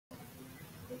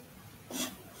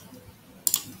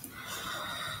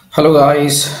Hello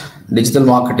guys, digital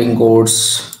marketing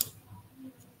course,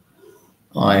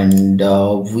 and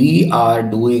we are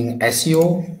doing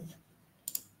SEO,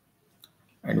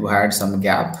 and we had some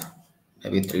gap,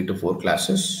 maybe 3 to 4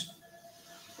 classes.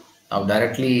 Now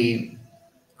directly,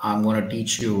 I'm going to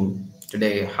teach you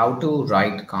today how to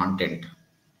write content.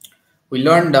 We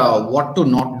learned what to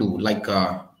not do, like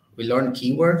we learned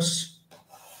keywords,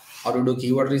 how to do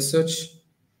keyword research,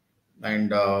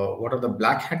 and what are the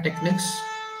black hat techniques,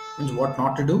 means what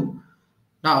not to do.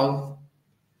 Now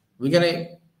we're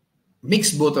gonna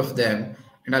mix both of them,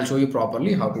 and I'll show you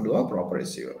properly how to do a proper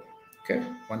SEO. Okay,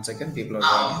 1 second, people are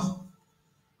joining.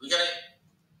 We got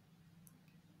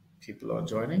People are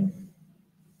joining.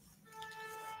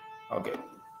 Okay.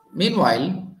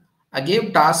 Meanwhile, I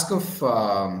gave task of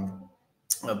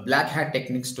black hat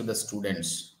techniques to the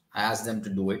students. I asked them to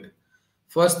do it.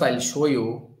 First, I'll show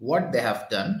you what they have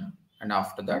done, and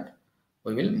after that,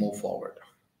 we will move forward.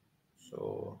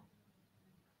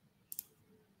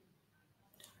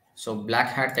 So, black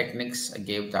hat techniques, I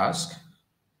gave task,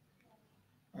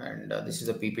 and this is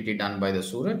a PPT done by the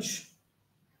Suraj.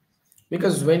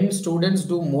 Because when students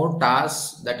do more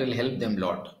tasks, that will help them a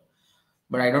lot.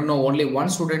 But I don't know, only one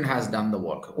student has done the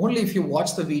work. Only if you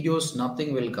watch the videos,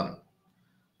 nothing will come.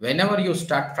 Whenever you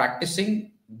start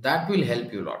practicing, that will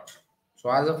help you a lot. So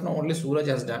as of now, only Suraj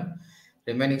has done,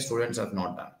 remaining students have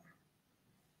not done.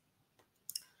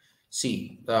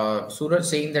 See, Suraj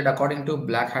saying that according to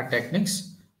black hat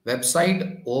techniques,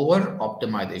 website over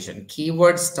optimization,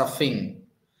 keyword stuffing,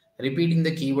 repeating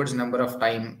the keywords number of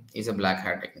time is a black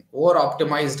hat technique. Over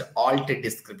optimized alt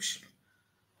description.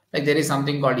 Like there is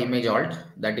something called image alt,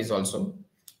 that is also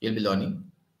you'll be learning.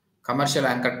 Commercial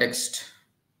anchor text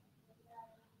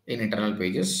in internal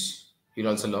pages, you'll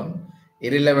also learn.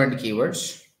 Irrelevant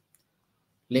keywords,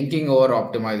 linking over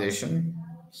optimization,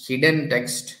 hidden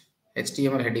text,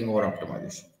 HTML heading over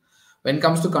optimization. When it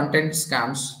comes to content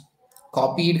scams,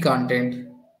 copied content,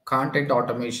 content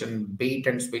automation, bait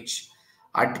and switch,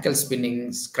 article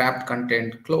spinning, scrapped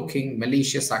content, cloaking,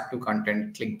 malicious active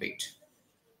content, clickbait.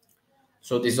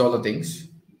 So these are all the things.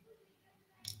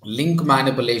 Link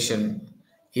manipulation,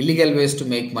 illegal ways to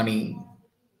make money,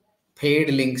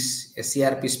 paid links,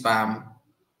 SERP spam,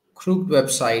 crooked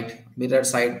website, mirror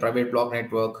site, private blog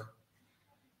network,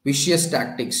 vicious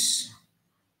tactics.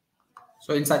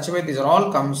 So in such a way, these are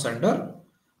all comes under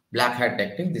black hat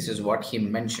tactic. This is what he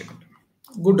mentioned.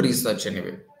 Good research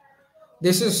anyway.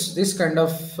 This kind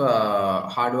of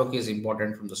hard work is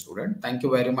important from the student. Thank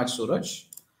you very much, Suraj.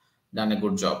 Done a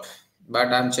good job. But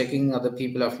I'm checking other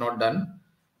people have not done.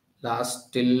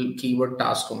 Last till keyword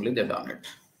task only they've done it.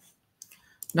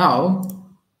 Now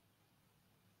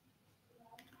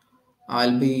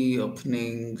I'll be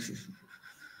opening.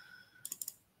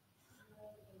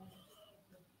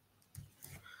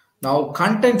 Now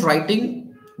content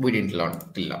writing we didn't learn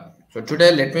till now. So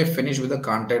today let me finish with the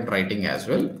content writing as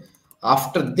well.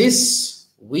 After this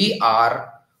we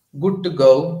are good to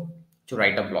go to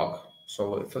write a blog.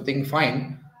 So if you think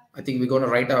fine, I think we're going to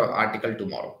write an article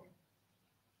tomorrow.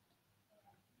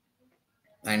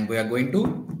 And we are going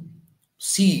to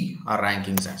see our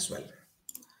rankings as well.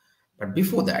 But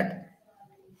before that,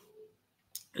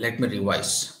 let me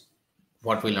revise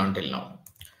what we learned till now.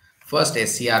 First,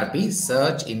 SERP,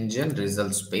 search engine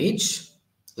results page.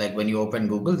 Like when you open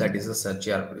Google, that is a search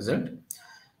result.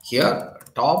 Here,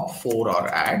 top 4 are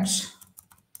ads,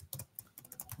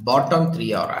 bottom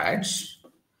 3 are ads,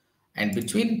 and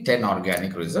between 10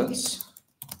 organic results.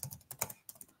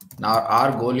 Now,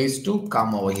 our goal is to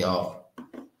come over here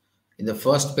in the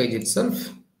first page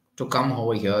itself, to come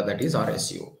over here, that is our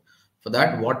SEO. For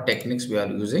that, what techniques we are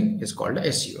using is called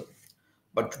SEO.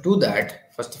 But to do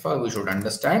that, first of all, we should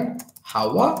understand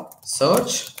how a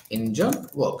search engine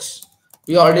works.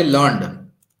 We already learned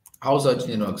how search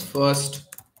engine works.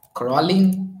 First,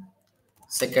 crawling.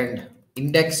 Second,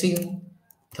 indexing.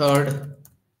 Third,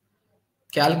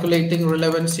 calculating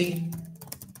relevancy.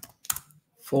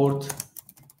 Fourth,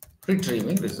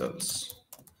 retrieving results.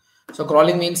 So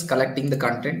crawling means collecting the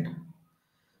content.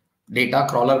 Data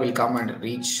crawler will come and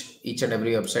reach each and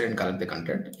every website and collect the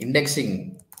content.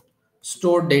 Indexing,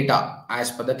 store data as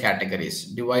per the categories,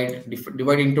 divide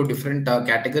into different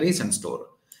categories and store.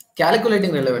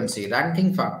 Calculating relevancy,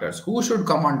 ranking factors, who should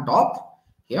come on top.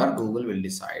 Here Google will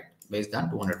decide based on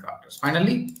 200 factors.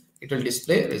 Finally, it will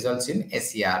display results in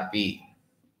SERP.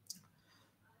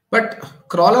 But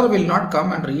crawler will not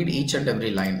come and read each and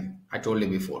every line. I told you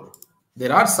before,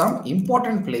 there are some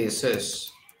important places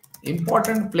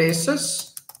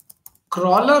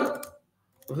crawler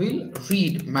will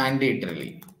read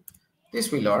mandatorily. This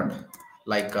we learned,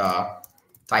 like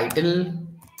title,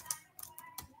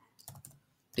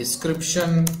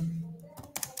 description,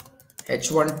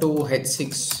 H1 to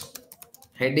H6,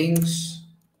 headings,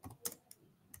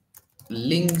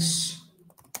 links,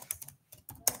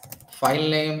 file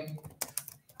name,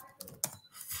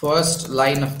 first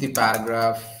line of the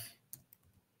paragraph,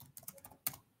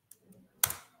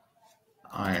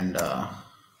 and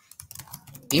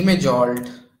image alt,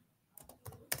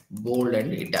 bold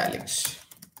and italics.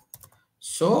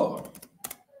 So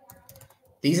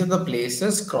these are the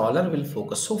places crawler will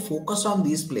focus. So focus on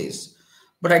these places.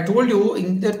 But I told you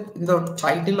in the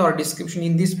title or description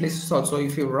in these places also,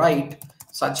 if you write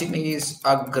Sachin is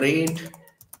a great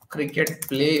cricket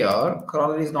player,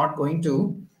 crawler is not going to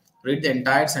read the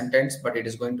entire sentence, but it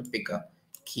is going to pick a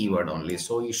keyword only.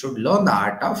 So you should learn the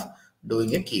art of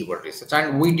doing a keyword research.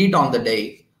 And we did on the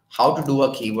day how to do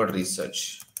a keyword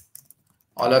research.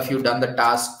 All of you done the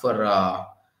task for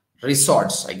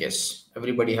resorts, I guess.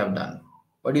 Everybody have done.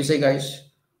 What do you say, guys?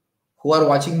 Who are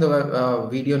watching the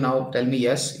video now, tell me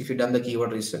yes if you done the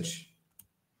keyword research.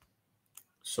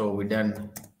 So we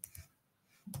done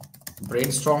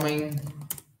brainstorming,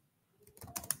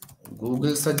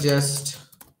 Google suggest,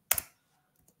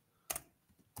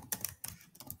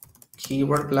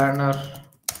 keyword planner,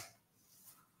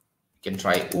 you can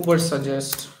try Uber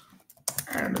suggest,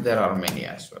 and there are many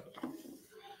as well.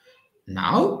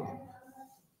 Now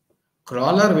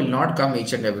crawler will not come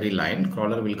each and every line.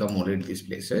 Crawler will come only to these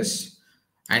places,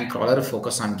 and crawler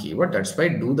focus on keyword. That's why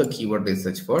do the keyword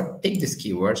research for take these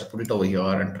keywords, put it over here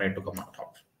and try to come on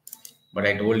top. But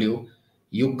I told you,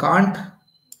 you can't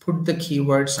put the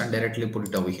keywords and directly put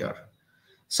it over here.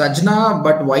 Sajna,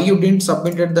 but why you didn't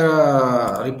submitted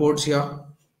the reports here?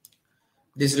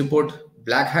 This report,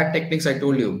 black hat techniques, I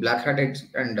told you, black hat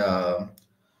and uh,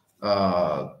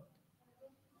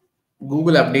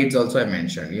 Google updates also I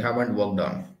mentioned. You haven't worked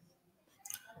on.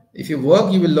 If you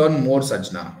work, you will learn more,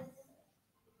 Sajna.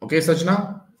 Okay,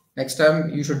 Sajna? Next time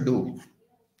you should do.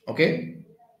 Okay?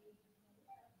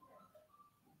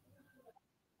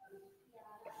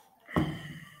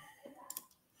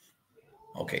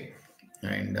 Okay.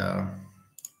 And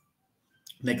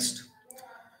next.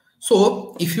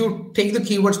 So if you take the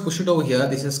keywords, push it over here,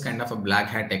 this is kind of a black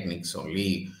hat techniques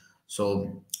only.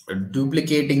 So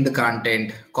duplicating the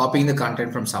content, copying the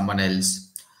content from someone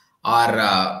else, or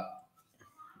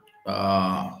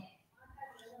uh,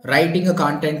 writing a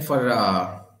content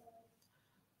for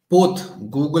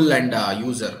both Google and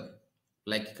user,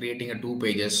 like creating a 2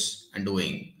 pages and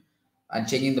doing and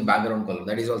changing the background color.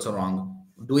 That is also wrong.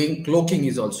 Doing cloaking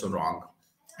is also wrong.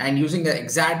 And using the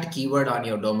exact keyword on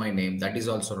your domain name, that is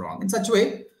also wrong. In such a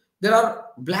way, there are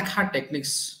black hat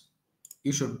techniques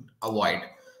you should avoid.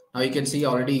 Now you can see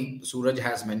already Suraj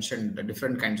has mentioned the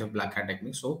different kinds of black hat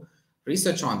techniques. So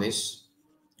research on this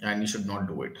and you should not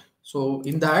do it. So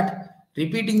in that,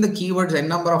 repeating the keywords n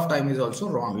number of time is also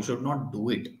wrong. You should not do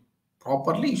it.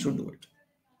 Properly, you should do it.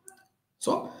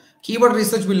 So keyword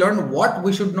research, we learned what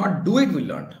we should not do it, we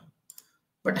learned.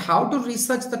 But how to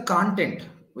research the content,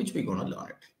 which we're going to learn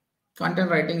it.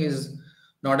 Content writing is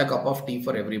not a cup of tea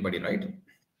for everybody, right?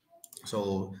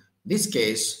 So this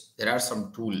case, there are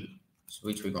some tools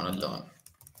which we're going to learn.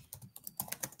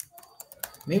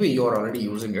 Maybe you're already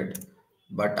using it,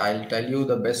 but I'll tell you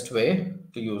the best way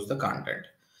to use the content.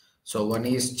 So one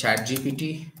is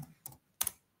ChatGPT,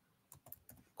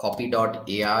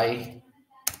 copy.ai,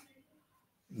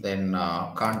 then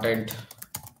content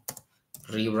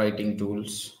rewriting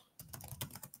tools,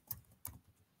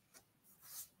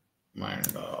 and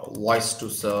voice to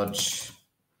search,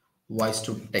 voice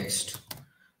to text.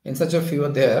 In such a few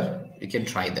there, you can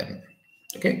try them.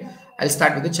 Okay, I'll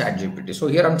start with the chat GPT. So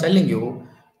here I'm telling you,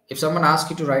 if someone asks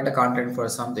you to write a content for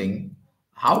something,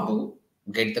 how to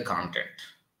get the content.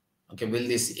 Okay, will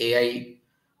this AI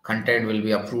content will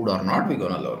be approved or not? We're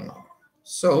gonna learn now.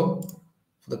 So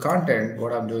for the content,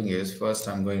 what I'm doing is first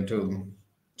I'm going to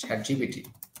chat GPT.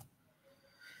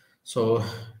 So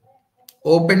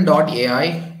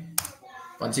open.ai.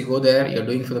 Once you go there, you're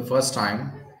doing for the first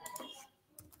time,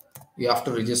 you have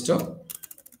to register,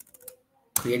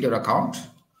 create your account.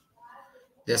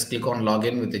 Just click on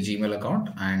login with the Gmail account,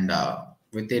 and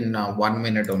within 1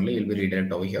 minute only, you'll be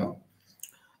redirected over here.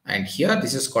 And here,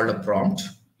 this is called a prompt.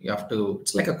 You have to,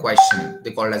 it's like a question.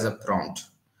 They call it as a prompt.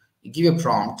 You give a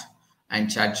prompt, and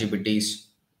ChatGPT's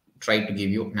try to give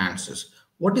you answers.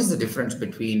 What is the difference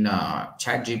between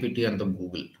ChatGPT and the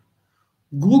Google?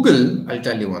 Google, I'll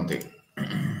tell you one thing.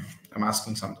 I'm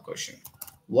asking some question.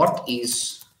 What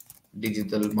is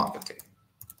digital marketing?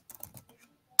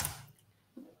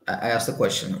 I asked the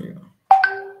question.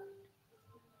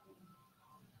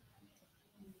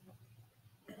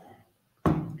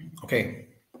 Okay.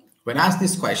 When asked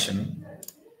this question,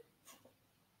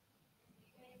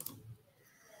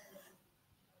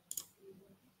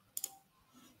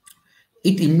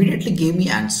 it immediately gave me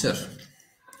answer.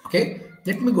 Okay,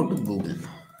 let me go to Google.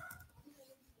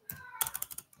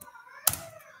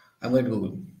 I'm going to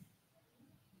Google.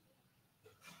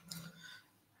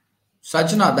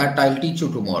 Sajna, that I'll teach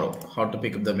you tomorrow. How to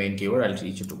pick up the main keyword, I'll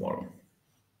teach you tomorrow.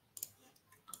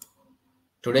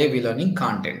 Today we're learning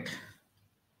content.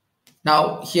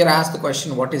 Now, here I ask the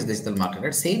question, what is digital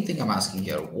marketing? Same thing I'm asking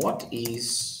here. What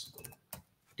is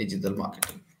digital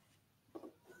marketing?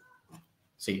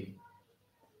 See,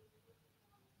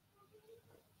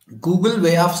 Google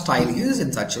way of styling is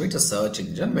in such a way, it's a search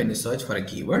engine. When you search for a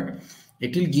keyword,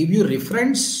 it will give you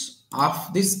reference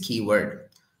of this keyword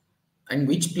and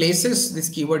which places this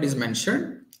keyword is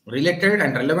mentioned, related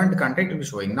and relevant content will be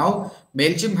showing. Now,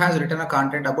 MailChimp has written a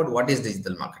content about what is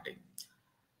digital marketing.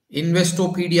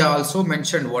 Investopedia also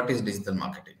mentioned what is digital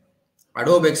marketing.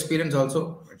 Adobe Experience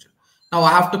also mentioned. Now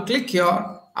I have to click here,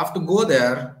 I have to go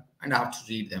there and I have to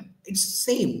read them. It's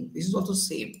same. This is also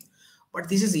same. But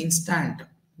this is instant.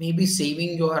 Maybe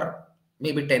saving your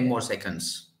maybe 10 more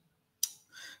seconds.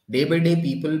 Day by day,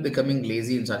 people becoming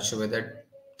lazy in such a way that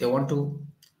they want to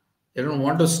they don't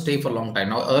want to stay for a long time.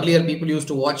 Now earlier people used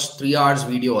to watch 3 hours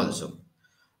video also.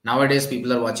 Nowadays,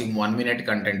 people are watching 1 minute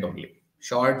content only.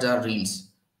 Shorts or reels.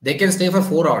 They can stay for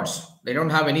 4 hours. They don't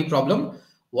have any problem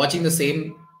watching the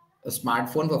same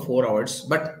smartphone for 4 hours,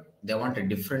 but they want a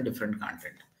different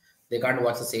content. They can't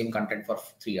watch the same content for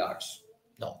 3 hours.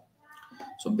 No.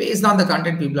 So based on the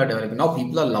content people are developing, now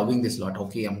people are loving this lot.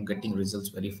 Okay, I'm getting results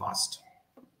very fast.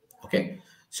 Okay.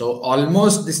 So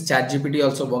almost this chat GPT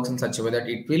also works in such a way that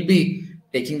it will be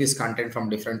taking this content from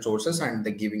different sources and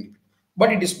they giving,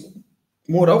 but it is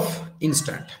more of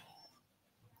instant.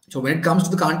 So when it comes to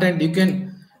the content, you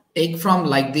can take from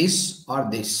like this or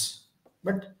this,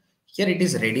 but here it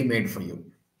is ready made for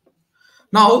you.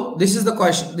 Now this is the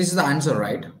question, this is the answer,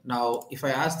 right? Now if I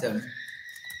ask them,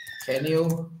 can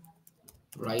you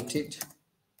write it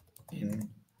in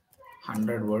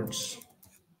 100 words?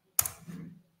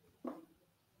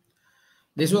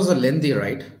 This was a lengthy,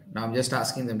 right? Now I'm just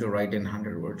asking them to write in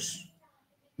 100 words.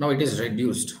 Now it is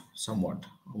reduced somewhat.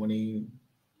 How many?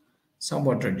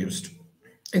 Somewhat reduced.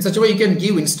 In such a way, you can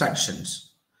give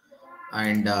instructions.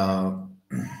 And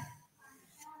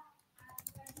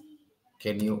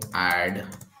can you add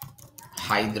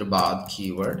Hyderabad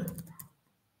keyword?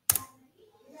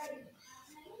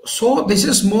 So this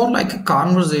is more like a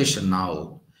conversation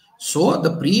now. So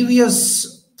the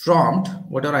previous prompt,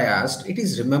 whatever I asked, it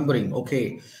is remembering,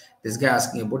 okay, this guy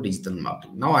asking about digital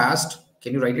marketing. Now I asked,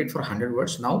 can you write it for 100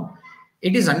 words? Now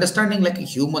it is understanding like a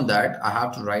human that I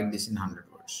have to write this in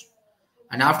 100 words.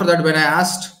 And after that, when I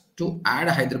asked to add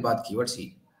a Hyderabad keyword,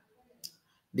 see,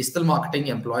 digital marketing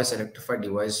employs electrified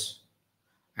device,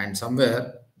 and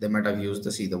somewhere they might have used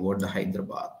the word the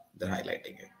Hyderabad. They're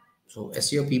highlighting it. So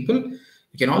SEO people,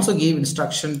 you can also give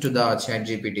instruction to the chat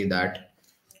GPT that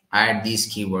add these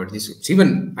keywords. This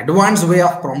even advanced way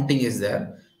of prompting is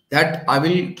there that I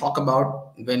will talk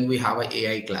about when we have a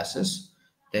AI classes.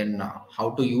 Then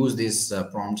how to use these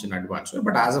prompts in advanced way.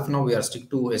 But as of now, we are stick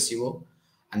to SEO,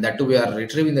 and that too we are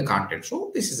retrieving the content.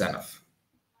 So this is enough.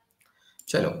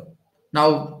 Chalo.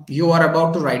 Now you are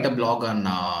about to write a blog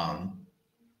on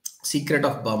secret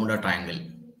of Bermuda Triangle.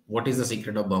 What is the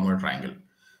secret of Bermuda Triangle?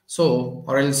 So,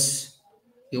 or else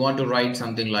you want to write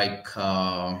something like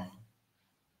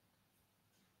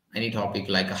any topic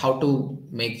like how to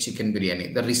make chicken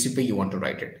biryani, the recipe you want to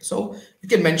write it. So you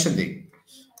can mention the.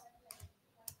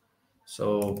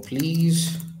 So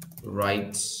please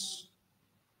write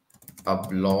a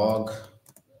blog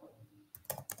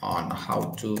on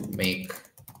how to make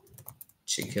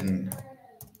chicken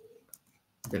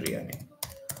biryani.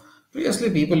 Previously,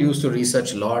 people used to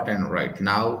research a lot and write.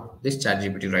 Now, this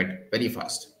ChatGPT write very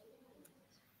fast.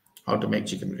 How to make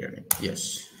chicken biryani?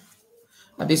 Yes.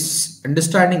 This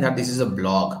understanding that this is a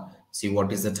blog. See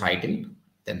what is the title,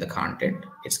 then the content.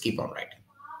 It's keep on writing.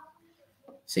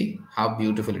 See how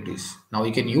beautiful it is. Now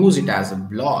you can use it as a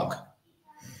blog.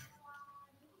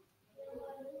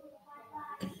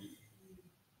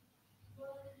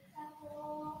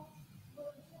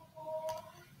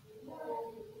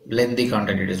 Lengthy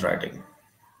content it is writing.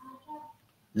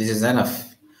 This is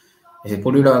enough. If you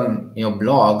put it on your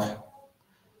blog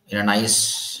in a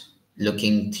nice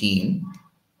looking theme,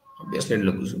 obviously it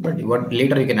looks good, but what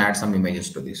later you can add some images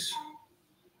to this.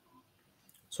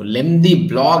 So lengthy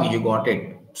blog, you got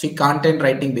it. See, content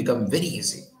writing become very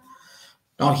easy.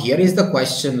 Now here is the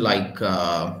question like,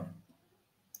 can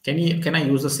I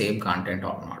use the same content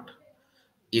or not?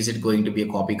 Is it going to be a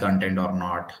copy content or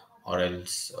not? Or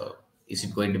else is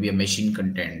it going to be a machine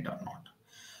content or not?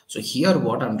 So here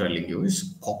what I'm telling you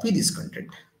is copy this content.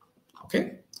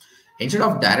 Okay. Instead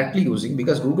of directly using,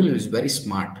 because Google is very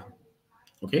smart.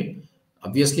 Okay,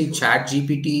 obviously Chat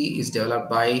GPT is developed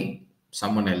by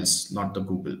someone else, not the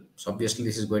Google. So obviously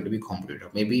this is going to be competitor.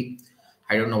 Maybe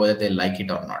I don't know whether they like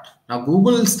it or not. Now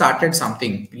Google started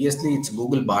something. Previously it's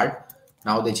Google Bard.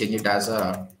 Now they change it as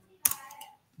a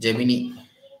Gemini.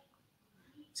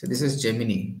 So this is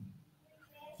Gemini.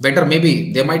 Better,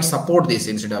 maybe they might support this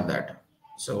instead of that.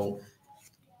 So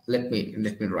let me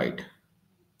write.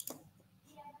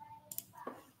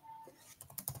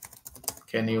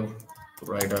 Can you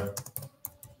write a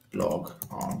blog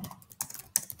on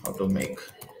how to make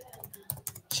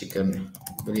chicken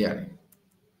biryani?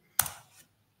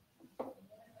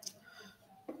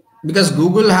 Because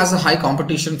Google has a high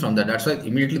competition from that. That's why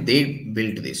immediately they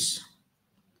built this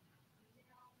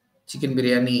chicken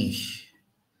biryani,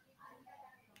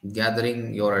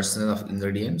 gathering your arsenal of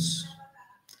ingredients,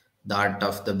 the art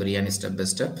of the biryani step by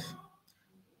step,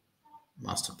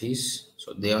 masterpiece.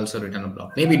 So they also written a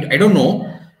blog. Maybe I don't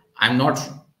know. I'm not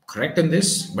correct in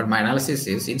this, but my analysis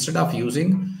is instead of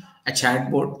using a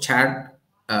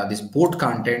this bot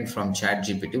content from Chat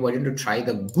GPT, why don't you try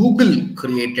the Google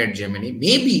created Gemini?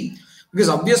 Maybe because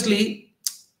obviously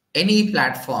any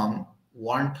platform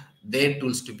want their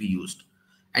tools to be used,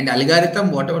 and algorithm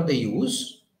whatever they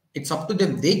use, it's up to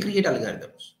them. They create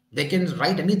algorithms. They can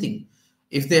write anything.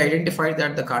 If they identify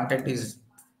that the content is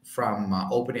from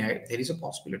OpenAI, there is a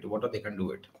possibility what they can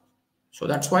do it. So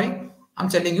that's why I'm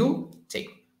telling you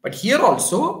take. But here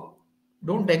also,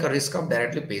 don't take a risk of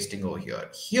directly pasting over here.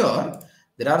 Here,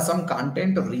 there are some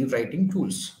content rewriting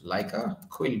tools like a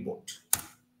Quillbot.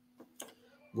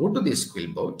 Go to this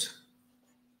Quillbot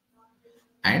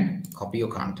and copy your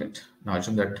content. Now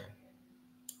assume that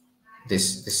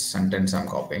this sentence I'm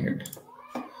copying it.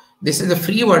 This is a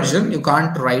free version. You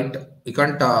can't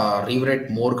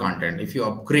rewrite more content. If you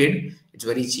upgrade, it's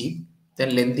very cheap.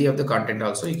 Then lengthy of the content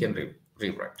also you can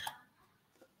rewrite.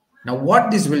 Now what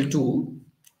this will do,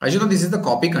 as you know, this is the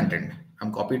copy content.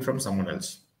 I'm copied from someone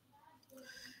else.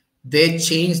 They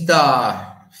change the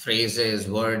phrases,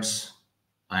 words,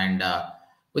 and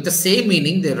with the same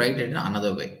meaning, they write it in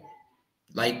another way.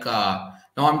 Like now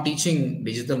I'm teaching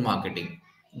digital marketing.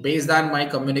 Based on my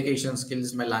communication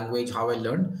skills, my language, how I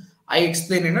learned, I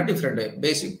explain in a different way.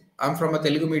 Basic, I'm from a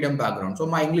Telugu medium background, so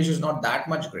my English is not that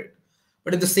much great.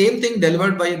 But it's the same thing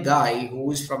delivered by a guy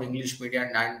who is from English medium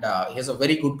and he has a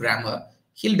very good grammar.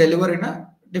 He'll deliver in a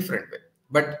different way,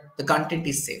 but the content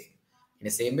is same. In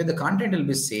the same way, the content will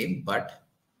be same, but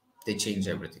they change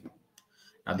everything.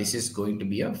 Now this is going to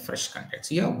be a fresh content.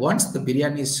 So yeah, once the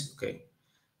biryani is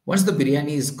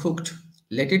cooked,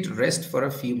 let it rest for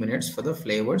a few minutes for the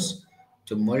flavors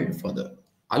to meld further.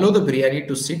 Allow the biryani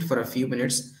to sit for a few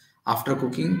minutes after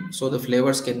cooking so the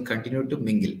flavors can continue to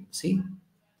mingle. See,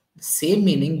 same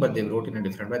meaning, but they wrote in a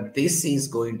different way. This is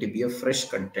going to be a fresh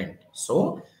content.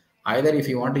 So either if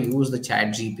you want to use the Chat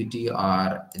GPT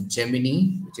or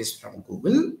Gemini, which is from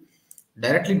Google,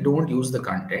 directly don't use the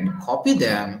content, copy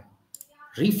them,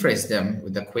 refresh them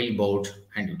with the Quillbot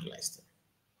and utilize them.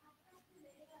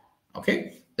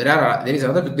 Okay, there is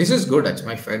another. This is good. That's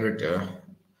my favorite.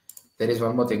 There is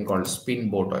one more thing called spin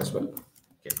boat as well.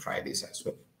 You can try this as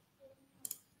well.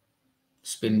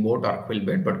 Spin boat or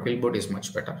Quillbot, but Quillbot is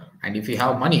much better. And if you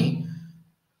have money,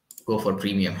 go for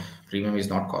premium. Premium is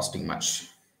not costing much.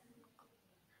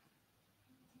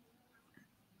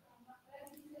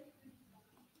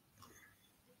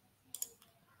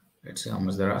 Let's see how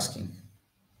much they're asking.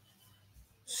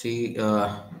 See,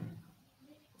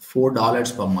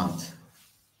 $4 per month.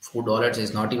 $4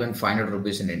 is not even 500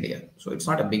 rupees in India. So it's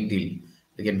not a big deal.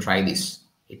 You can try this.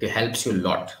 It helps you a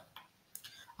lot.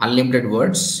 Unlimited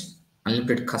words,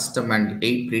 unlimited custom and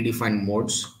 8 predefined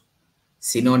modes,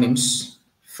 synonyms,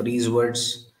 freeze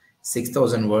words,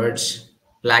 6,000 words,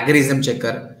 plagiarism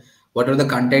checker. What are the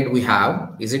content we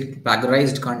have? Is it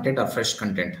plagiarized content or fresh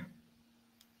content?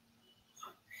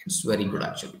 It's very good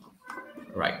actually.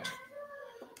 Right.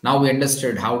 Now we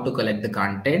understood how to collect the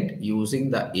content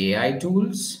using the AI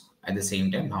tools, at the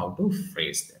same time how to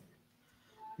phrase them.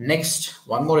 Next,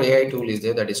 one more AI tool is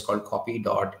there that is called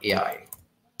copy.ai.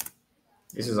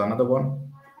 This is another one.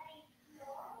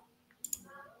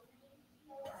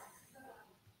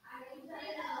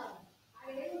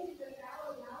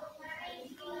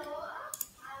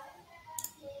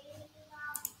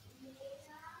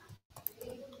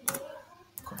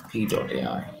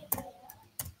 Copy.ai.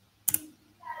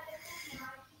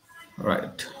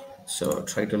 Right. So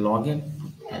try to log in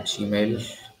at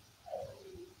Gmail.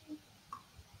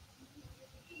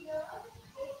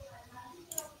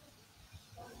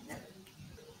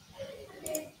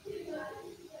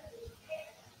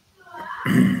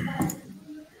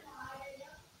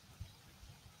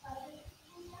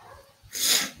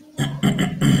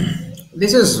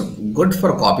 This is good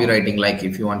for copywriting. Like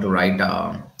if you want to write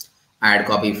ad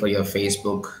copy for your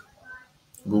Facebook,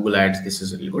 Google ads, this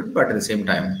is really good. But at the same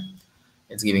time,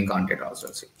 it's giving content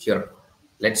also. So here,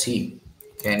 let's see.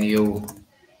 Can you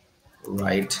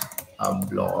write a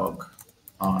blog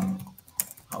on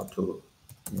how to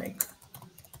make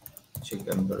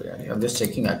chicken biryani? I'm just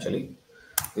checking actually.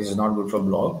 This is not good for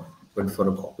blog, good for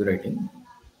copywriting.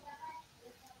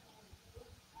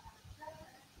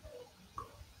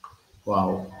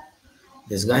 Wow,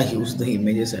 this guy used the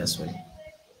images as well.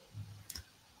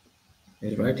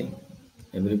 He's writing.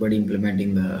 Everybody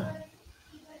implementing the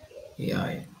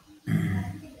AI.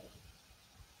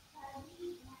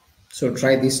 So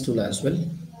try this tool as well.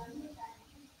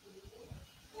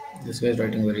 This guy is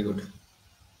writing very good.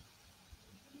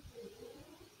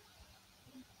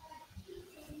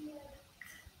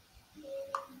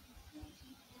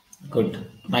 Good,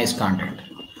 nice content.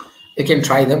 You can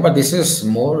try them, but this is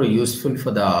more useful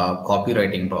for the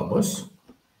copywriting purpose.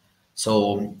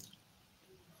 So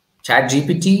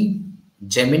ChatGPT,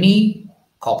 Gemini,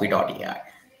 copy.ai.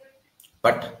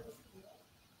 But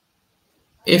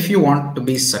if you want to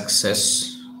be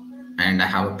success, and I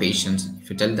have a patience, if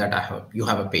you tell that you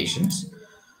have a patience,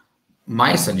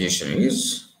 my suggestion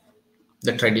is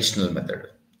the traditional method.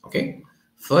 Okay,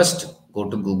 first go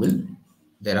to Google.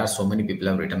 There are so many people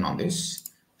have written on this.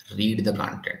 Read the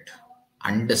content,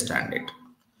 understand it,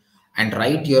 and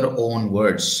write your own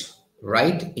words.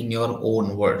 Write in your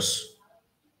own words,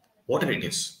 whatever it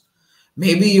is.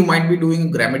 Maybe you might be doing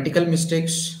grammatical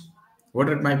mistakes,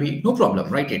 whatever it might be, no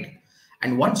problem, write it.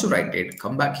 And once you write it,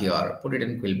 come back here, put it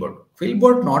in Quillboard.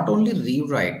 Quillboard not only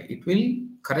rewrite, it will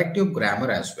correct your grammar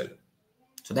as well.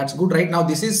 So that's good. Right now,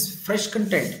 this is fresh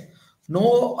content.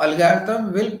 No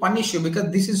algorithm will punish you because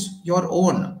this is your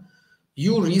own.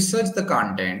 You research the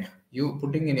content, you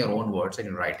putting in your own words and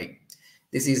you're writing.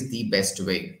 This is the best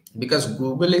way because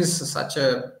Google is such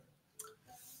a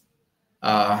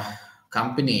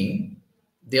company.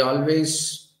 They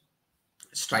always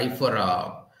strive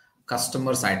for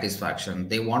customer satisfaction.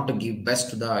 They want to give best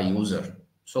to the user.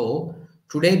 So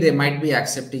today they might be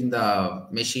accepting the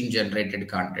machine generated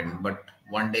content, but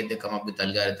one day they come up with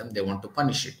algorithm, they want to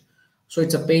punish it. So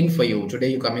it's a pain for you. Today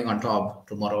you're coming on top,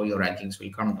 tomorrow your rankings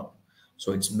will come down.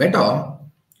 So it's better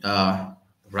uh,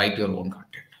 write your own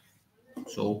content.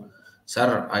 So,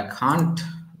 sir, I can't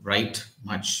write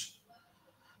much.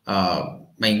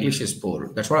 My English is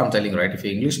poor. That's what I'm telling, right? If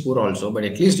your English poor also, but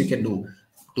at least you can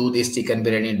do this chicken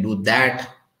biryani, do that,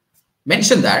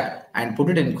 mention that, and put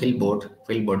it in Quillboard.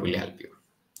 Quillboard will help you.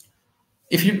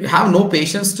 If you have no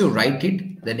patience to write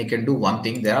it, then you can do one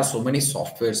thing. There are so many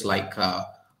softwares like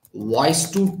voice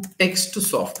to text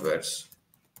softwares.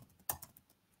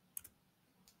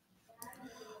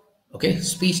 Okay,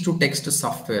 speech to text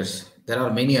softwares. There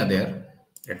are many are there.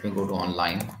 Let me go to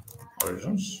online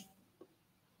origins.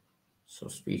 So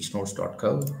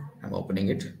speechnotes.co. I'm opening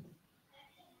it.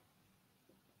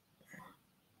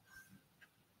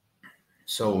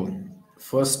 So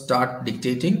first start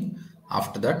dictating.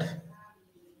 After that,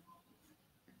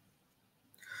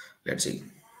 let's see.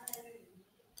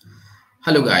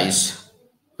 Hello guys.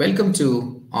 Welcome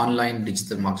to online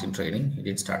digital marketing training.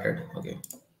 It started. Okay.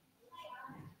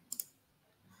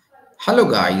 Hello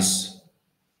guys.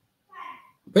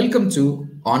 Welcome to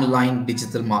online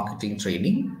digital marketing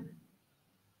training.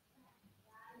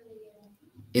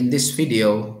 In this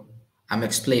video, I'm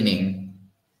explaining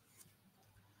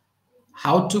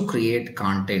how to create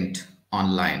content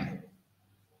online.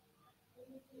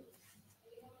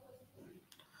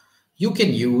 You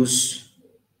can use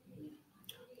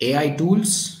AI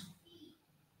tools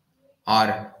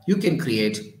or you can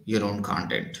create your own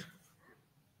content.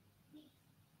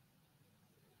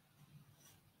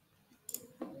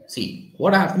 See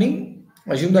what happening.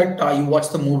 Assume that you watch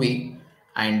the movie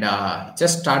and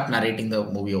just start narrating the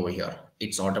movie over here.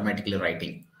 It's automatically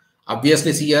writing.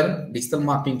 Obviously, see here digital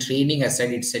marketing training. I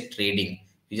said it said trading.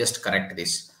 You just correct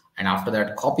this, and after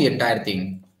that, copy entire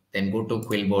thing. Then go to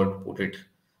Quillboard, put it,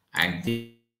 and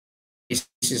this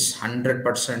is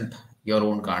 100% your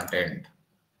own content.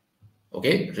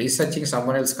 Okay, researching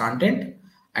someone else's content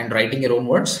and writing your own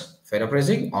words,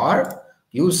 paraphrasing, or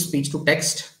use speech to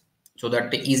text so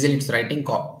that easily it's writing,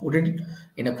 put it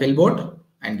in a Quillboard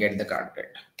and get the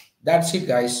content. That's it,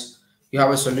 guys. You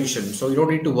have a solution, so you don't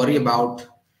need to worry about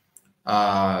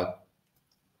uh,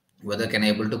 whether can I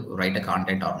able to write a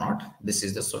content or not. This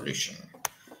is the solution.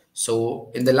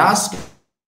 So in the last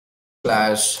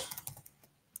class,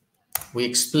 we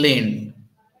explained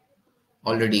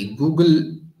already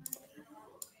Google.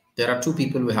 There are two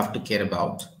people we have to care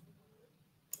about.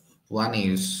 One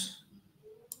is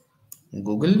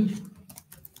Google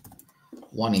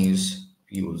One is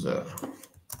user.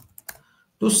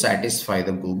 To satisfy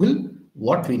the Google,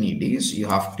 what we need is you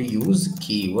have to use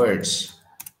keywords,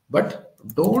 but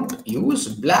don't use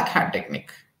black hat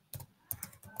technique.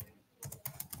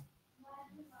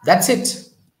 That's it.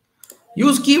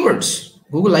 Use keywords.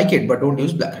 Google like it, but don't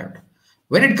use black hat.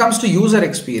 When it comes to user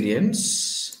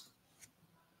experience,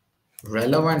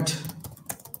 relevant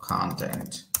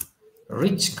content,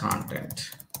 rich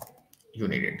content, you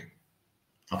need it.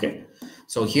 Okay.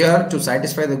 So here to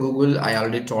satisfy the Google, I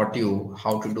already taught you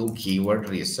how to do keyword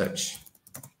research.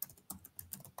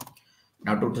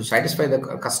 Now to satisfy the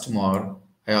customer,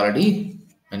 I already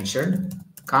mentioned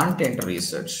content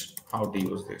research, how to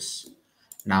use this.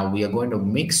 Now we are going to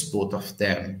mix both of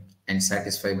them and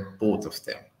satisfy both of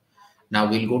them. Now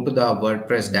we'll go to the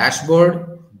WordPress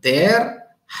dashboard. There,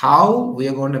 how we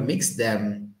are going to mix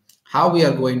them, how we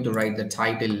are going to write the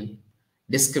title,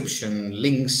 description,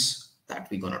 links, that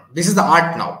we're going to. This is the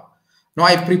art now. Now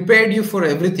I prepared you for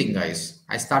everything, guys.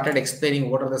 I started explaining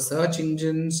what are the search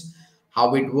engines,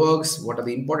 how it works, what are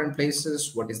the important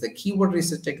places, what is the keyword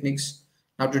research techniques.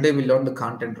 Now today we learn the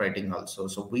content writing also.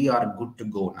 So we are good to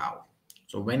go now.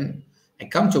 So when I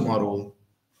come tomorrow,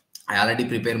 I already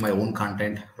prepare my own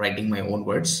content, writing my own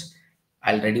words.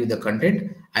 I'll ready with the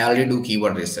content. I already do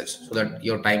keyword research so that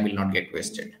your time will not get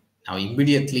wasted. Now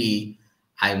immediately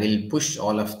I will push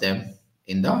all of them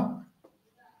in the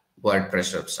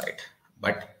WordPress website,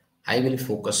 but I will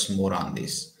focus more on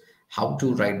this, how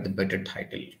to write the better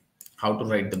title, how to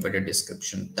write the better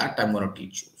description. That I'm going to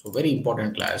teach you. So very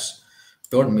important class.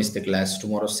 Don't miss the class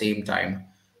tomorrow, same time,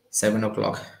 7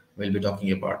 o'clock. We'll be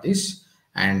talking about this.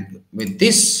 And with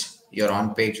this, your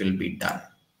on page will be done.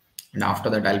 And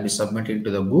after that, I'll be submitting to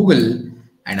the Google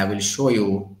and I will show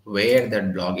you where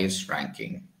that blog is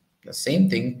ranking. The same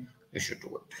thing, you should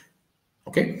do it.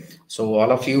 Okay, so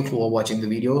all of you who are watching the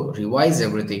video, revise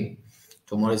everything.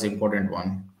 Tomorrow is important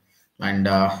one. And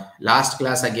last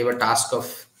class I gave a task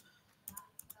of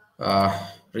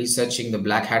researching the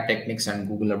black hat techniques and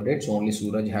Google updates. Only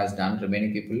Suraj has done.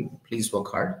 Remaining people, please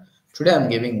work hard. Today I'm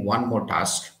giving one more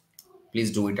task.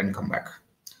 Please do it and come back.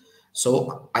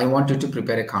 So I want you to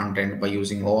prepare a content by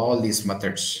using all these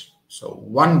methods. So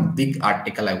one big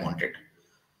article I wanted.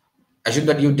 Assume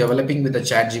that you're developing with the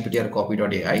chat GPT or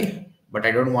copy.ai, but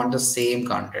I don't want the same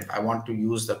content. I want to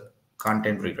use the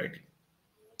content rewriting.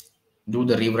 Do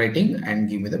the rewriting and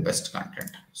give me the best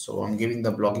content. So I'm giving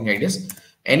the blogging ideas.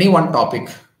 Any one topic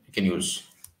you can use.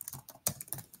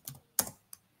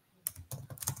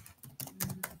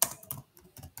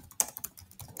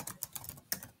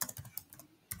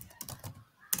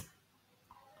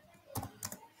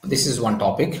 This is one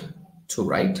topic to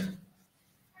write.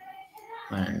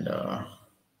 And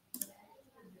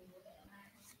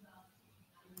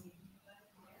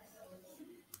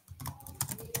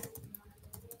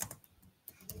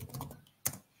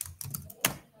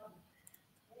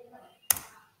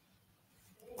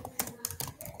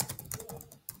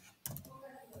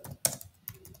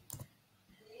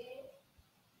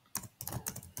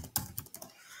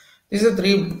these are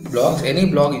three blogs. Any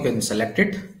blog you can select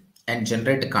it and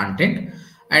generate the content.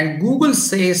 And Google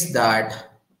says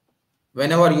that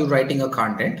whenever you're writing a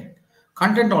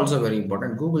content also very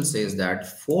important. Google says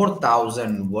that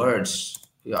 4,000 words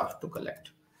you have to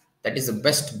collect. That is the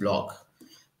best blog.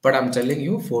 But I'm telling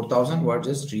you, 4,000 words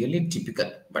is really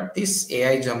typical. But this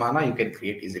AI Jamana you can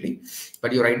create easily.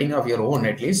 But you're writing of your own,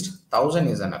 at least 1,000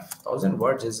 is enough. 1,000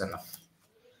 words is enough.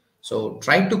 So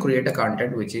try to create a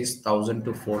content which is 1,000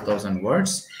 to 4,000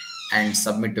 words and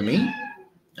submit to me.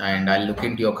 And I'll look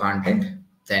into your content.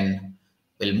 Then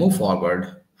we'll move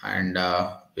forward and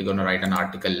we're going to write an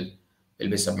article. Will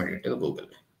be submitted to the Google.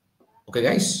 Okay,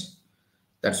 guys,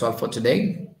 that's all for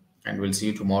today. And we'll see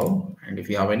you tomorrow. And if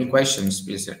you have any questions,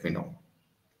 please let me know.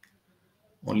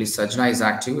 Only Sajna is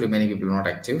active. Remaining people are not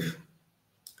active.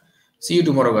 See you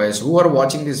tomorrow, guys. Who are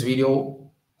watching this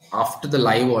video after the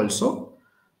live also,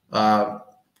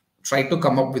 try to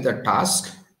come up with a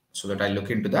task so that I look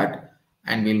into that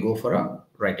and we'll go for a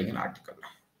writing an article.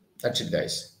 That's it,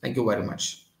 guys. Thank you very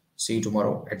much. See you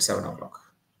tomorrow at 7 o'clock.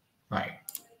 Bye.